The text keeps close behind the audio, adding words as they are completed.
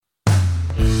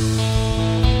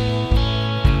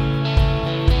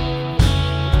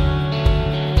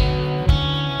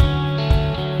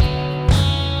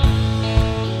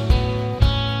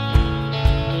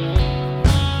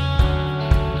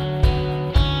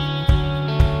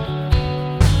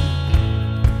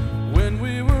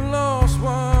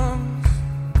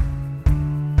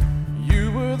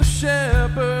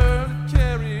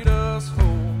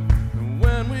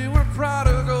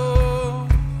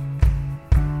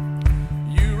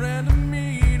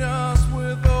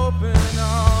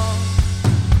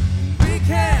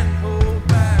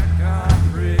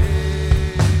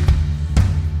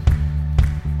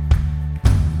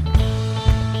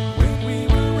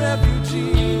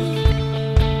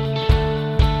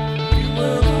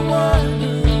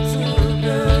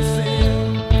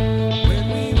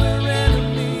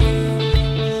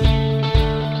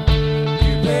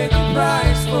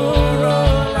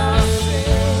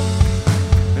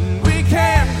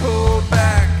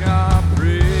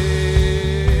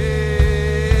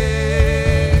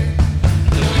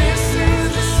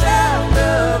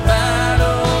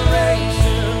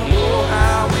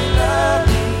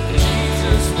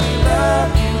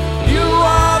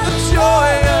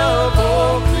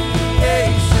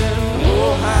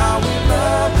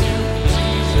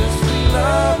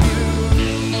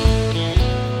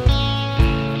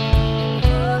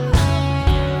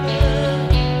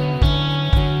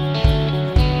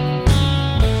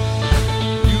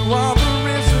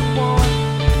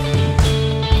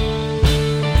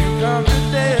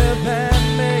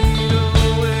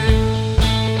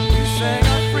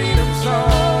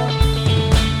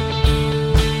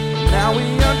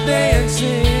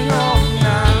dancing all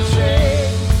night, say,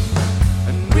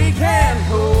 and we can't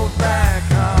hold back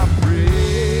our praise.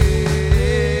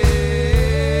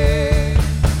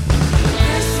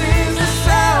 This is the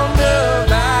sound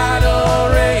of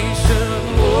adoration.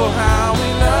 Oh, how we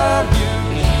love you,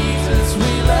 Jesus,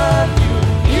 we love you.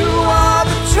 You are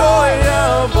the joy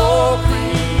of all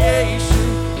creation.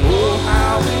 Oh,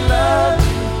 how we love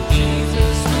you,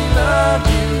 Jesus, we love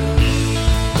you.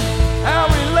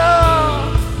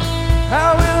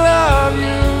 How we love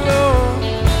you, Lord.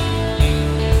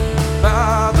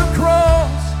 By the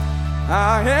cross,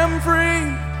 I am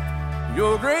free.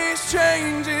 Your grace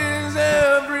changes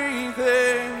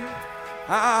everything.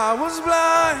 I was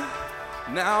blind,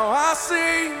 now I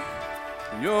see.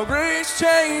 Your grace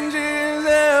changes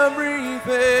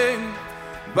everything.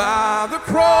 By the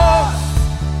cross,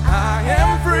 I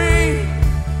am free.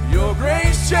 Your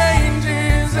grace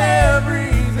changes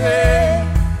everything.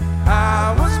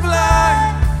 I was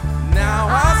blind, now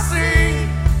I see.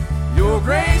 Your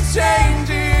grace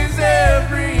changes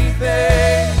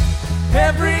everything,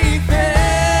 everything.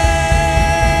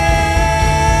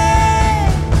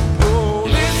 Oh,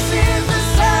 this is the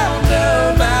sound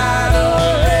of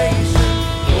adoration.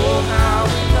 Oh, how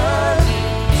we love you,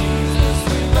 Jesus,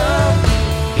 we love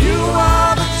you. You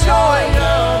are the joy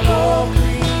of all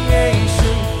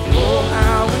creation. Oh,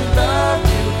 how we love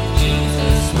you,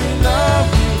 Jesus, we love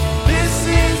you. This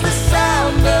is the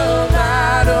sound of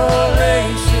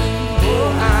adoration. Oh,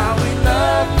 how we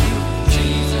love you,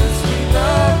 Jesus, we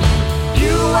love you.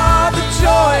 You are the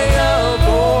joy of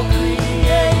all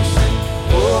creation.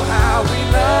 Oh, how we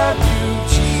love you,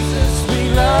 Jesus, we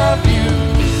love you.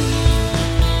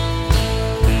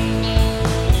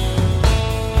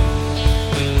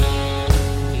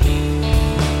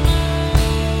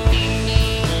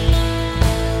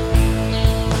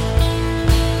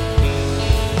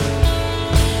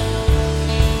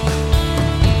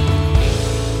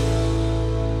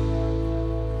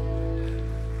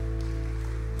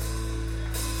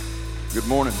 Good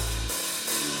morning.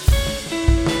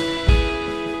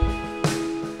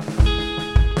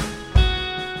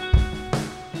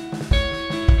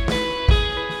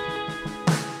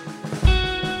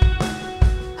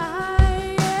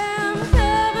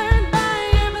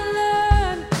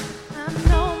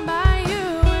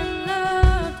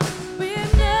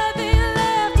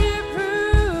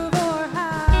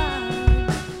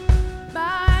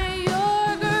 By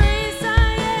your grace I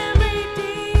am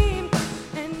redeemed,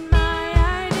 and my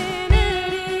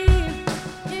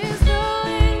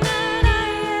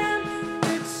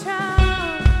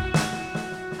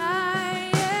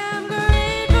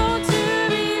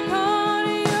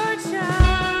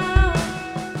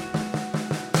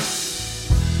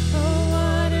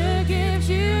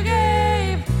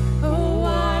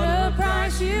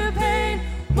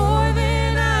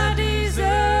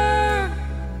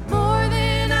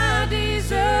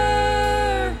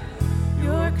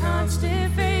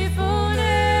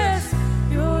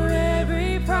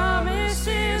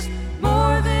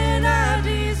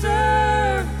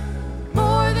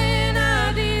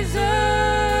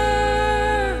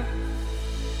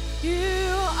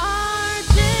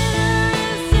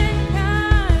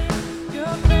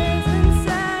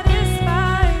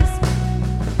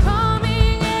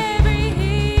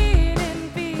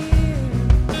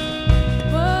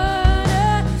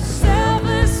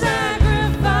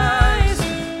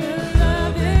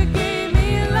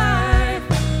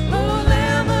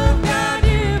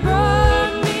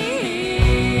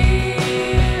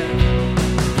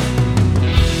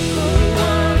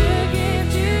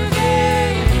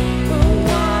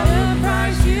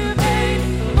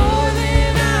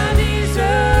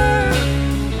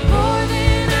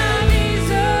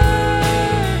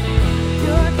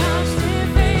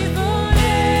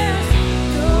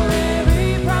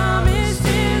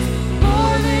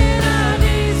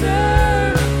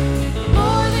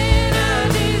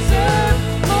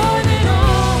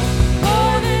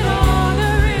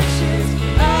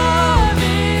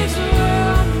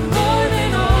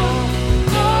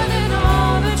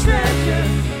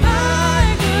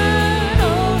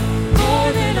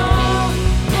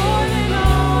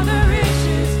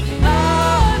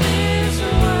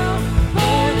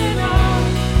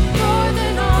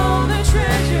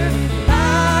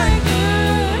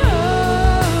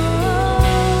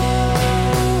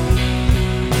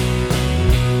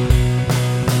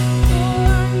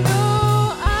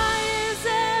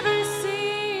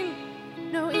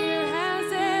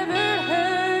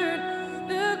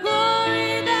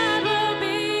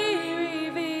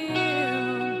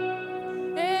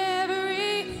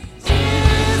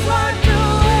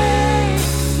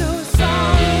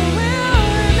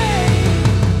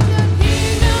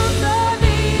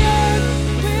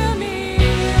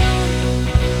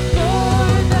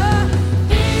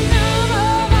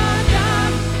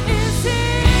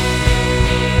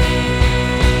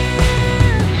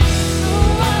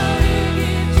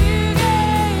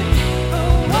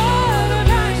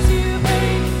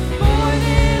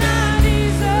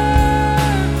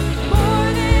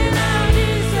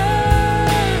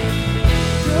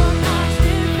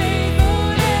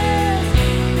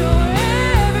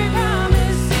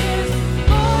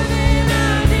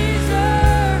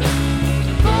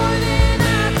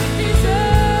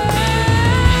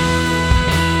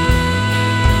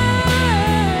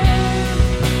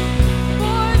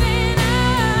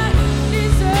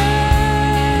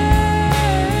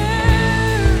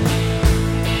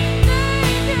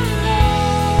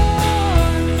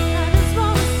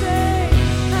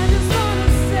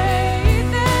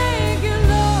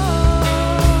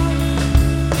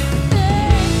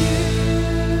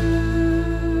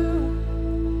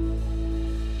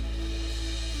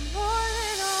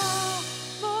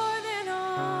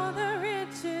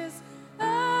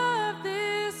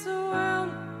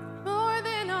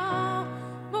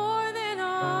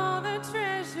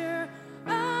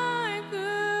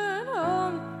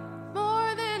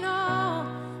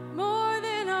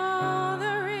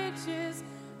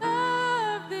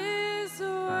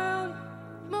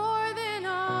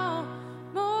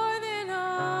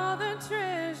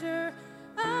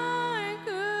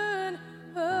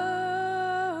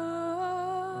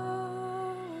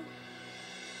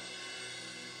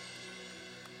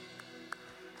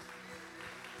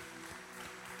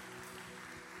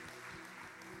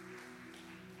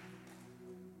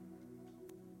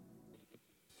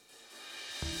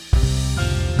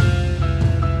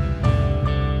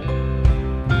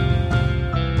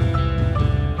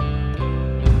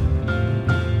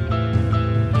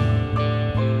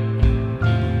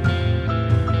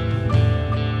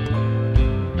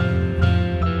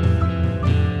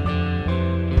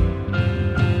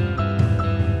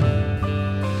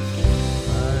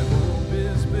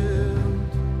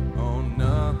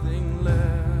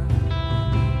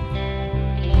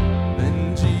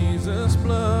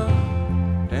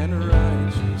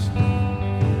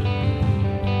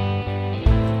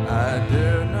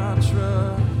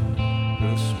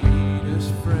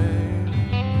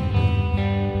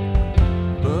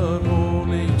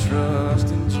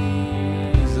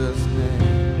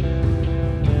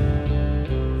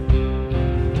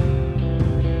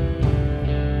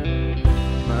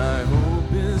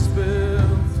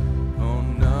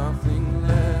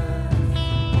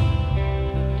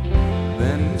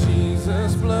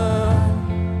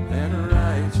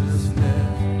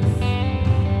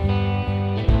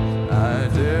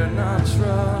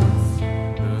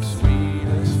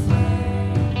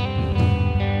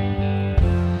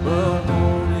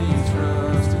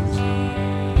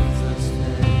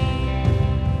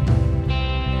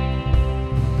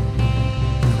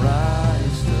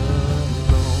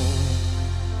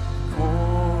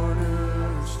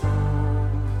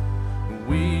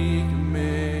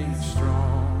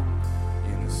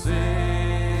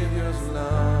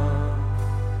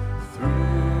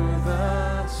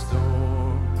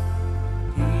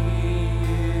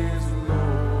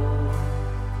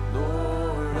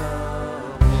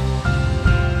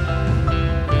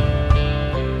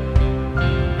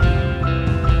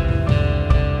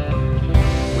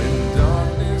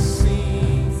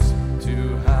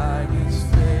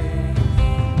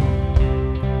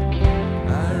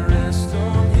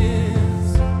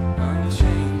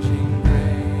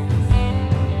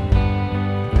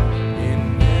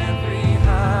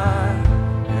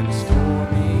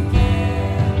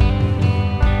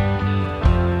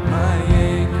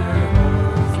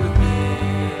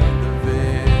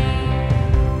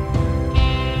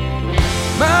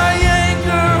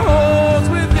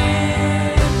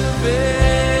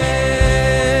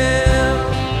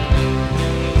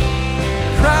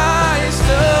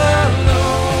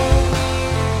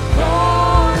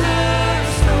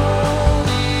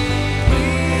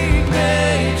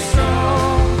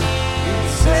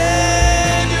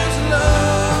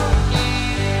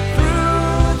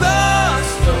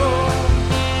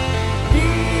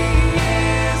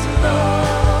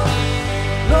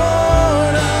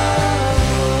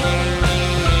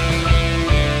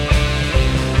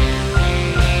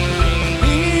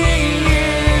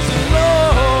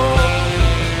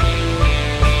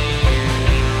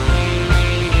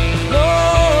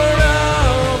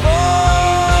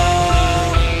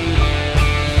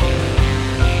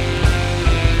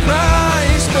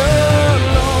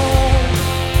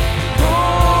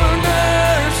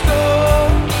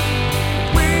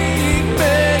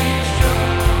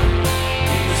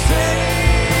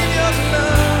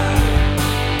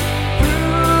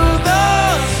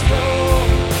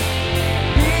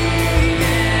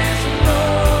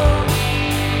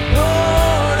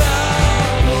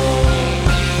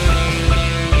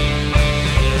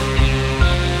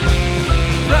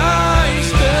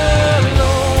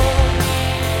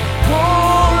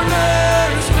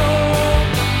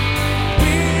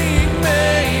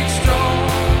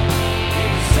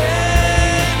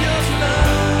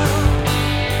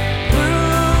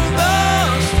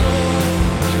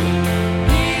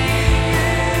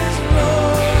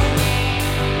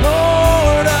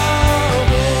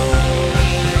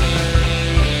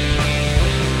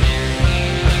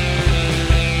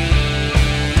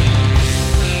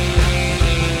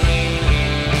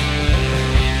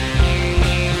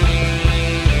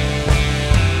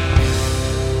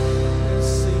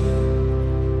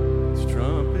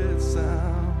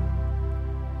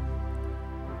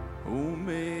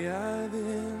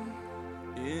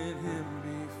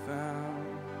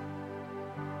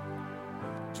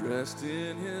rest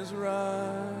in his righteousness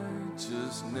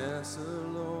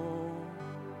alone,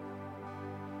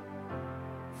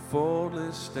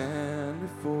 faultless stand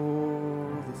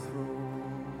before the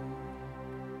throne.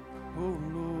 Oh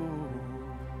Lord,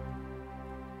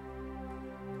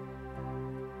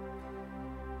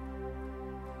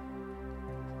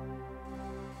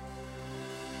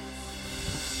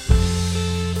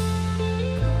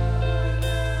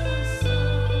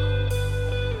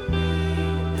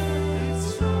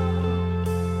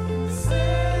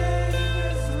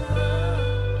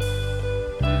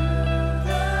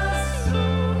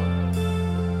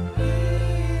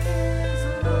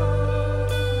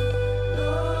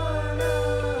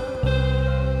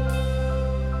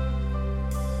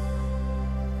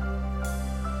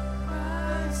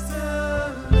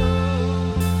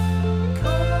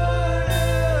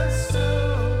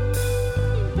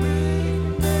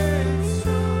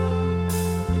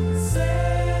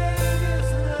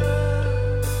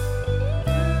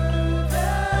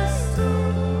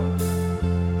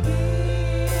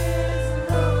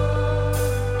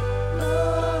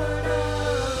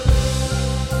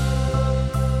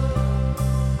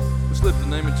 lift the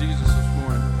name of Jesus this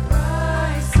morning.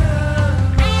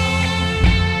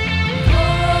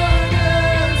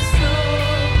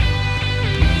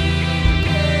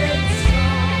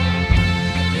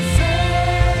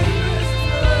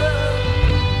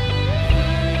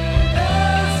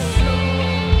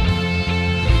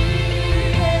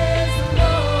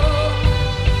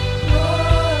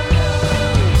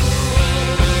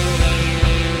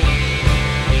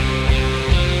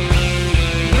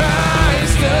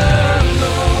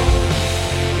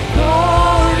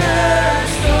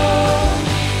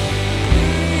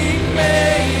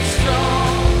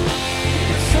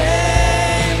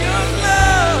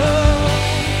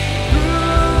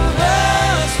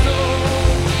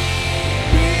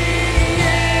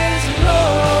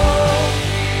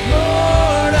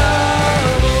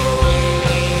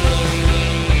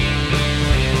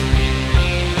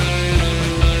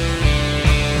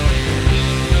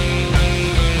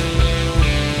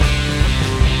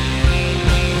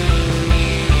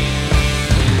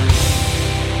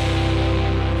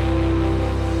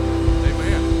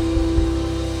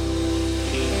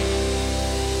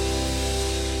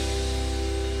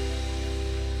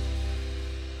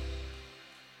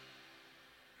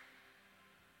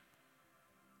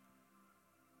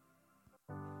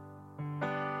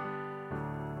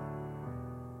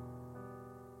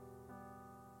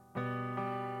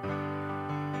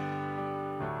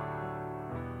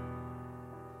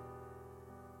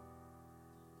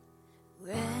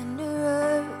 When the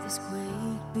earth has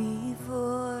quaked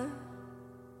before,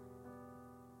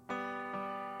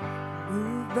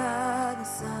 moved by the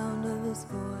sound of his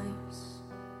voice,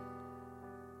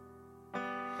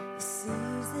 the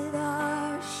seas that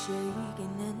are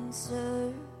shaken and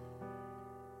stirred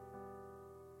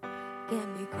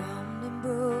can be calmed and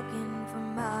broken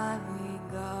from my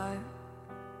regard.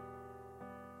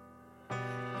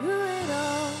 Through it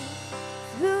all,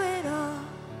 through it all,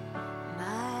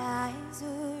 my eyes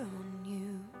are on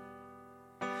you.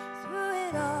 Through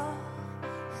it all,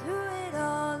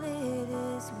 it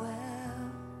is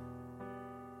well.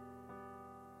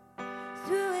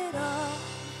 Through it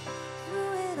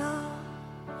all,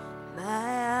 my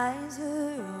eyes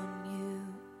are on you,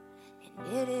 and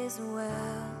it is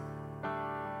well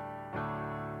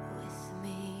with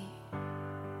me.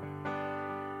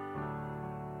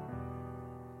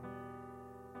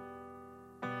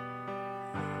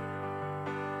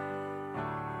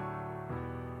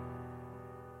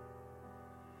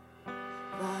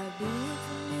 Far be it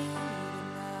from me to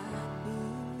not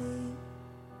believe,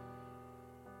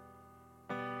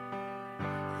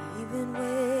 even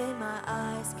when my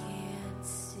eyes can't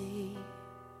see,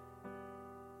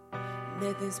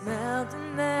 that this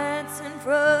mountain that's in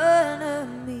front of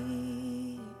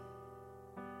me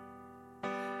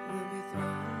will be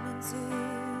thrown into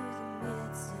the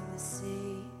midst of the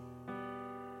sea.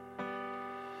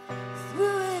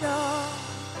 Through it all,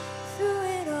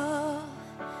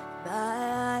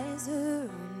 my eyes are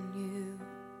on you.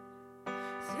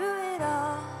 Through it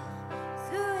all,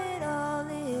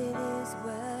 it is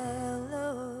well,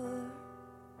 Lord.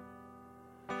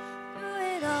 Through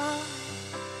it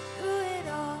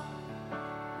all,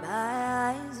 my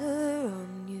eyes are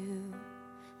on you,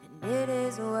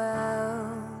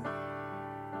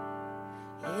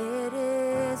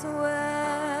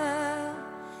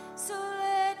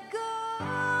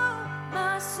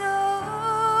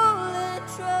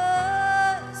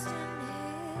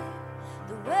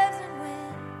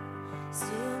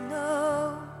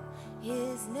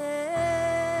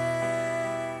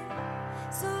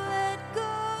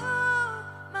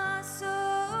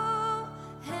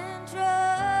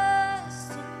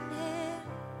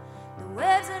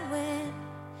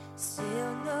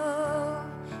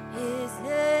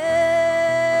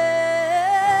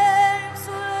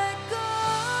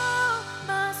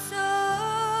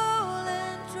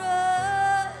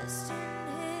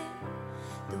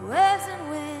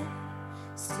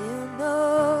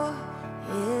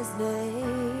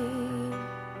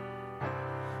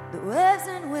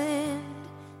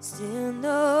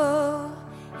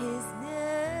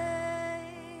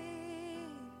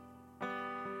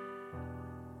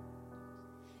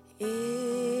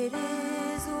 It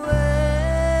is well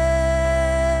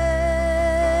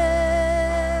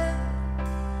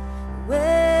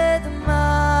with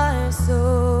my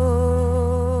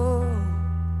soul.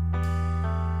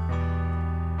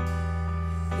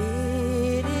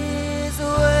 It is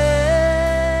well,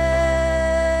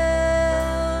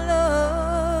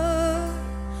 Lord,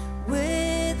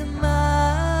 with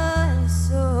my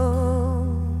soul.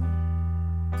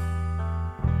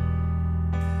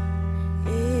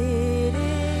 It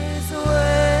is well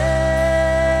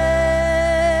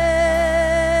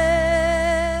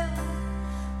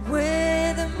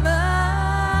with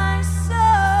my soul.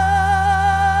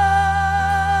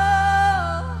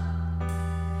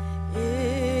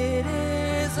 It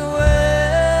is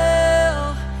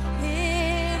well.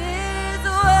 It is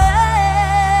well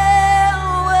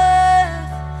with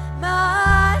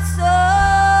my soul.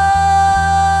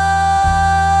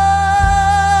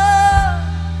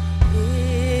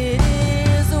 It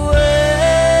is well.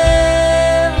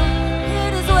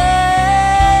 It is well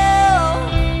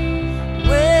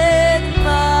with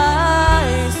my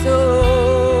soul.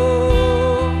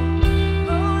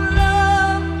 Oh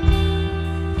Lord,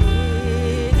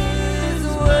 it is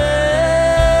well,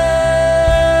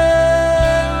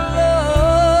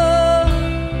 Lord,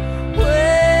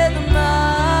 with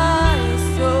my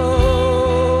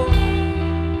soul.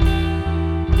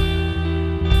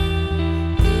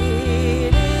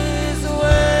 It is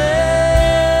well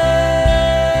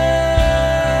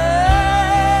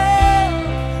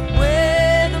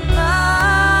with my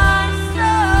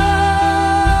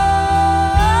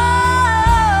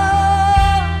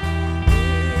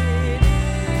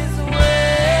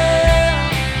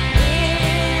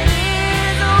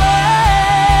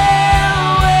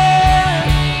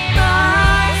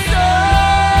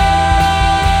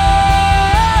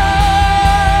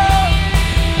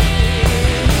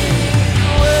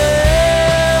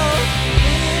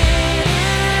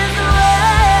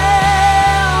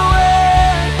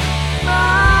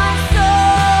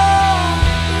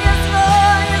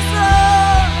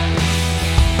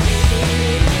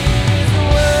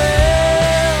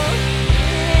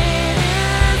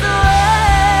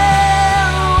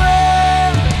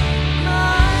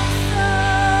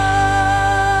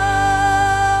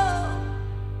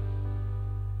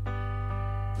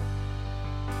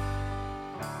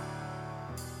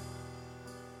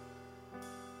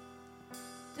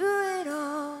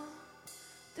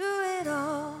Through it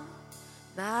all,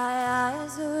 my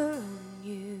eyes are on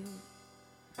you.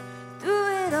 Through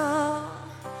it all,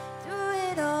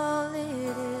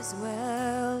 it is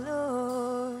well,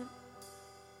 Lord.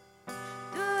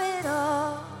 Through it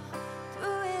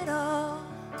all,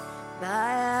 my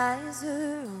eyes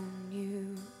are on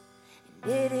you,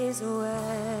 and it is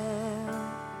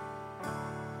well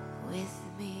with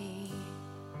me.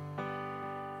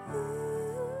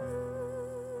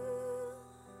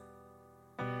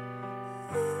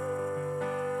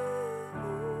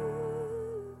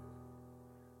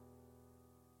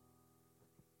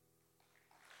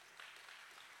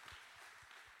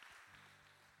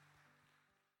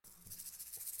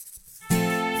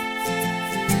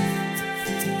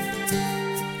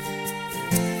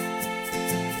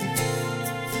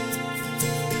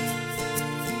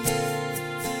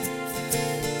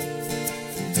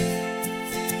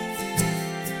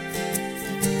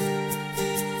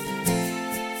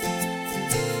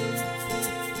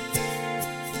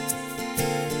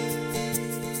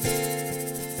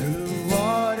 Through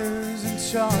waters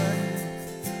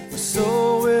uncharted, my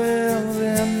soul will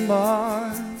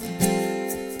embark.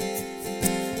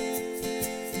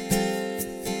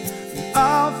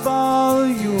 I'll follow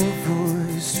your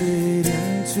voice straight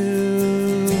into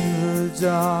the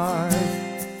dark.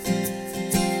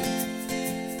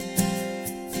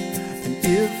 And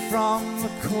if from the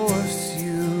course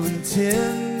you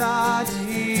intend I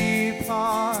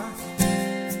depart,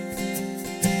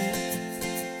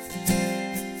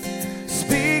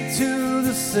 speak to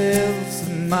the sails of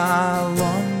my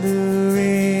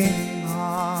wandering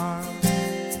heart.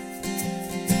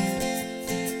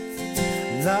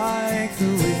 Like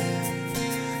the wind,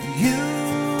 you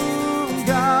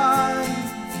guide,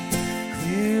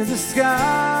 clear the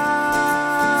skies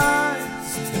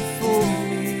before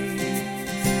me,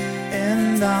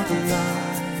 and I'll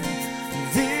glide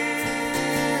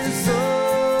this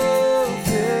open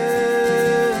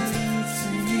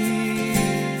sea.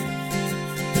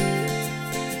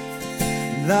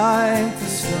 Like the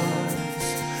stars,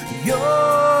 your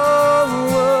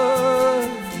word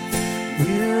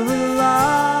will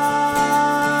align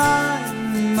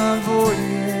my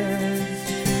voyage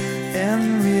and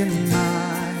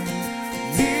remind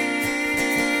me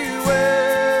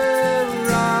where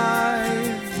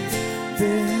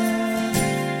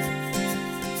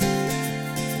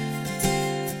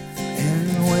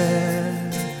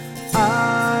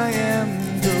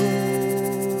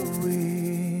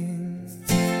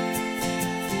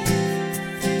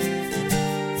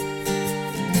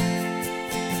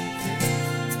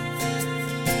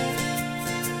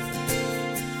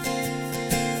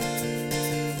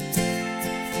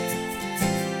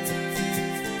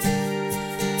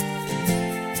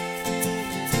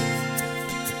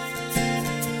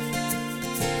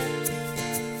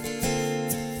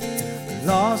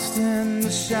lost in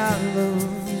the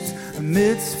shallows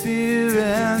amidst fear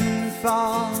and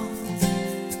fog.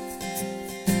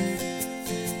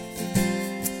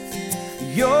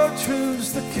 Your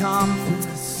truth's the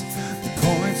compass that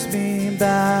points me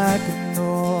back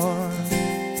north.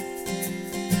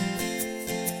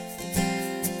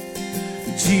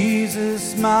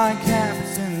 Jesus, my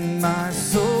captain, my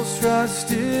soul's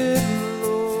trusted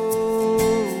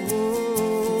Lord.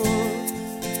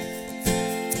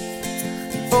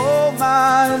 Oh,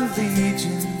 my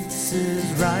allegiance is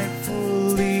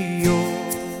rightfully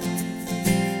yours.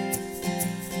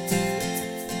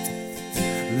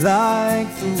 Like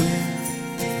the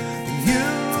wind, you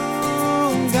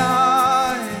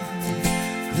guide,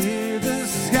 clear the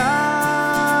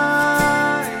skies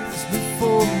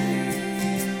before me,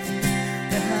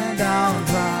 and I'll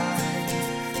ride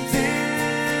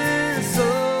this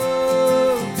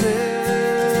open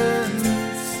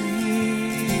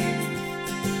sea.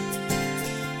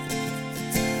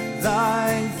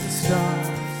 Like the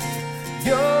stars,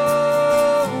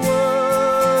 your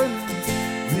word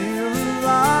will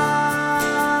align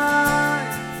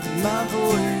my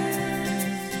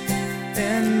voice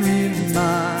and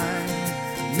remind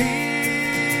me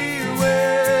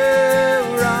where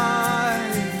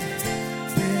I've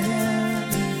been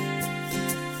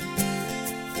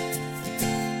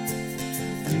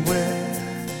and where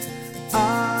I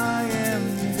am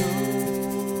going.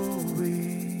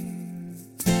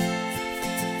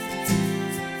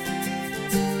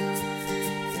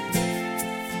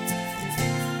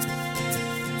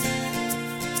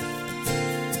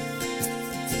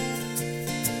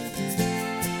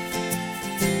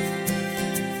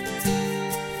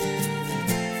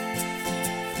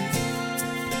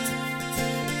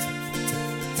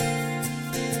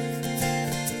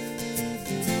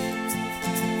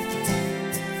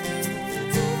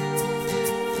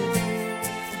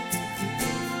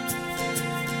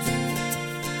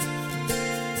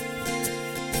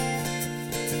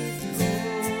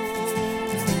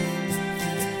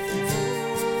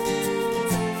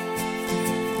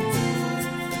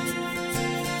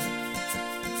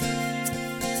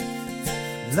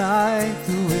 Like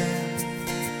the wind,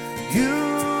 you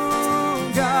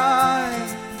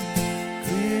guide,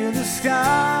 clear the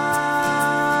skies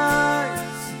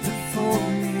before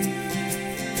me,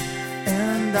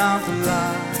 and I'll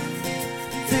fly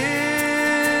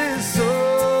this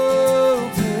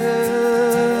open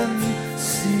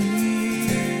sea.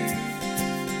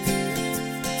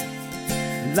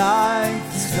 Like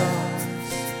the stars,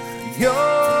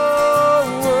 your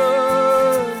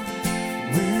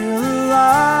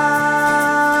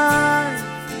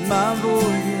my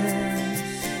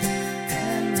voyage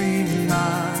and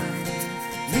remind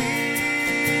me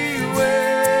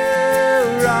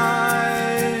where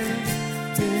I've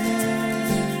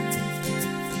been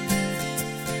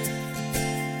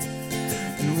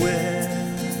and where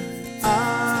I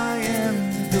am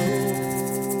going.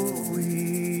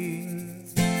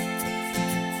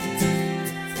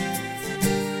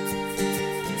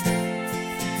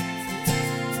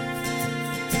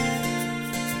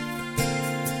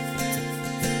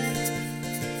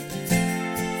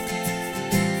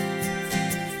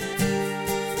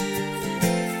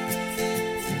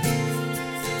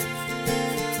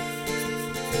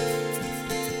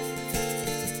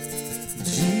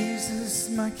 Jesus,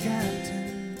 my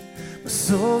captain, my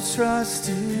soul's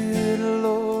trusted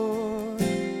Lord.